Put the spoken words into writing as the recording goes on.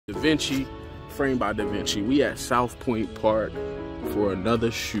Davinci, Framed by Davinci. We at South Pointe Park for another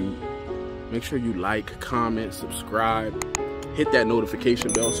shoot. Make sure you like, comment, subscribe, hit that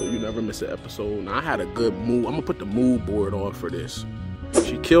notification bell so you never miss an episode. Now I had a good mood. I'm gonna put the mood board on for this.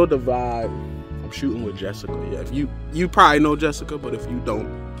 She killed the vibe. I'm shooting with Jessica. Yeah, if you probably know Jessica, but if you don't,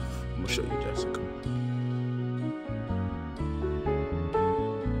 I'm gonna show you Jessica.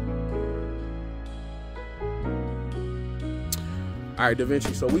 All right,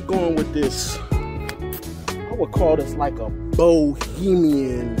 Davinci, so we going with this, I would call this like a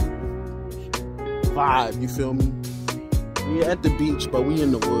bohemian vibe, you feel me? We're at the beach, but we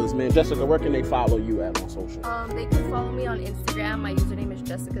in the woods, man. Jessica, where can they follow you at on social? They can follow me on Instagram. My username is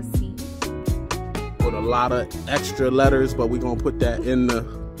Jessica C. With a lot of extra letters, but we're gonna put that in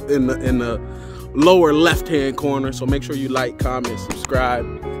the lower left-hand corner. So make sure you like, comment, subscribe,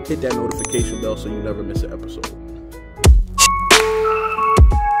 hit that notification bell so you never miss an episode.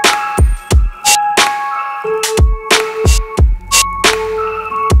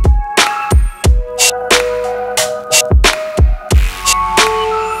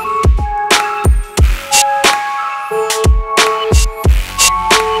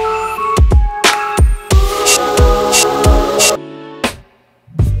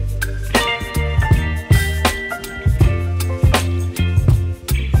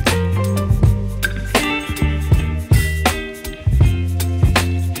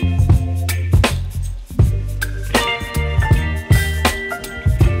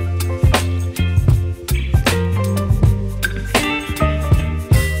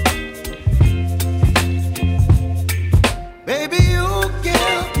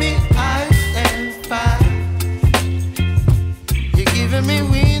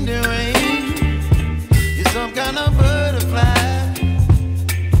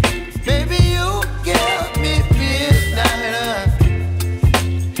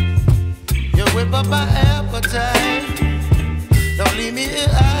 My appetite, don't leave me here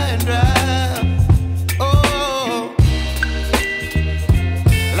high and dry. Oh,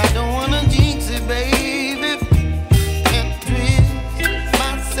 well, I don't wanna jinx it, baby, and twist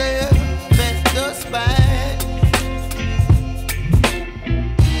myself at the spine.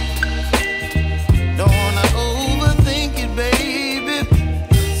 Don't wanna overthink it, baby.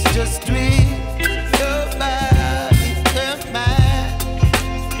 It's just twist your body and mine.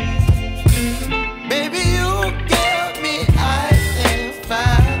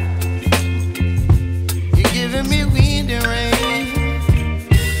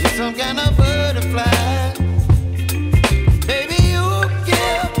 Some kind of butterfly, baby, you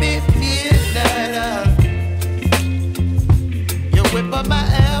give me midnight. You whip up my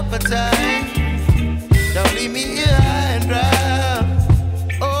appetite, don't leave me here high and dry.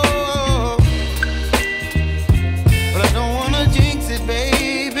 Oh, but I don't wanna jinx it,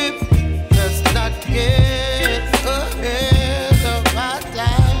 baby. Let's not get ahead of my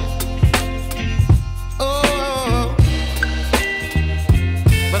time. Oh,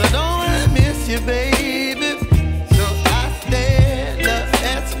 but I don't wanna miss you, baby. So I stand up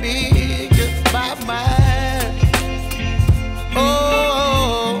and speak just my mind. Oh,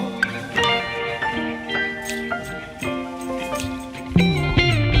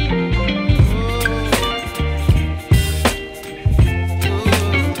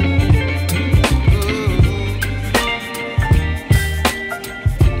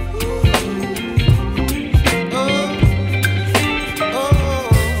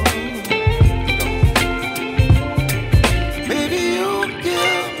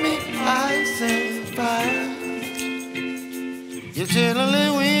 you're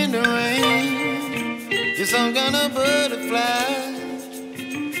chilling when the rain. You're some kind of butterfly.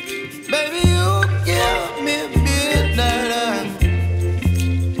 Baby, you give me midnight.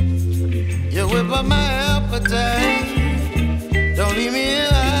 You whip up my appetite. Don't leave me here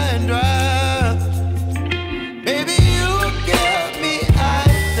high and dry. Baby, you give me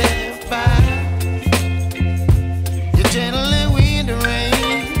ice and fire. You're channeling when the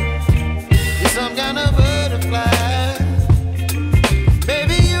rain. You're some kind of butterfly.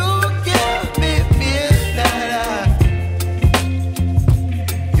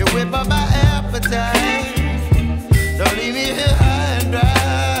 Don't leave me here high and dry.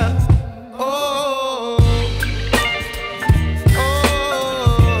 Oh,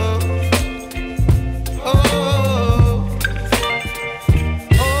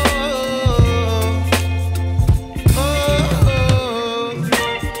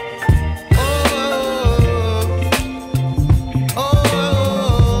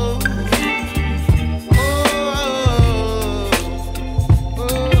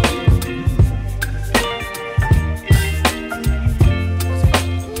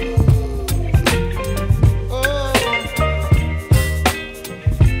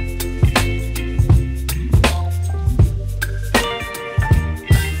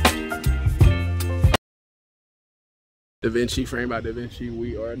 Davinci, Frame by Davinci.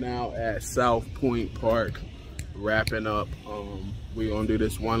 We are now at South Pointe Park, wrapping up. We're gonna do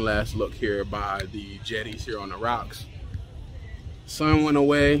this one last look here by the jetties here on the rocks. Sun went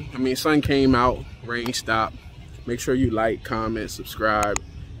away, sun came out, rain stopped. Make sure you like, comment, subscribe,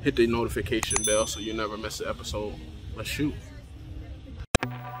 hit the notification bell so you never miss an episode. Let's shoot.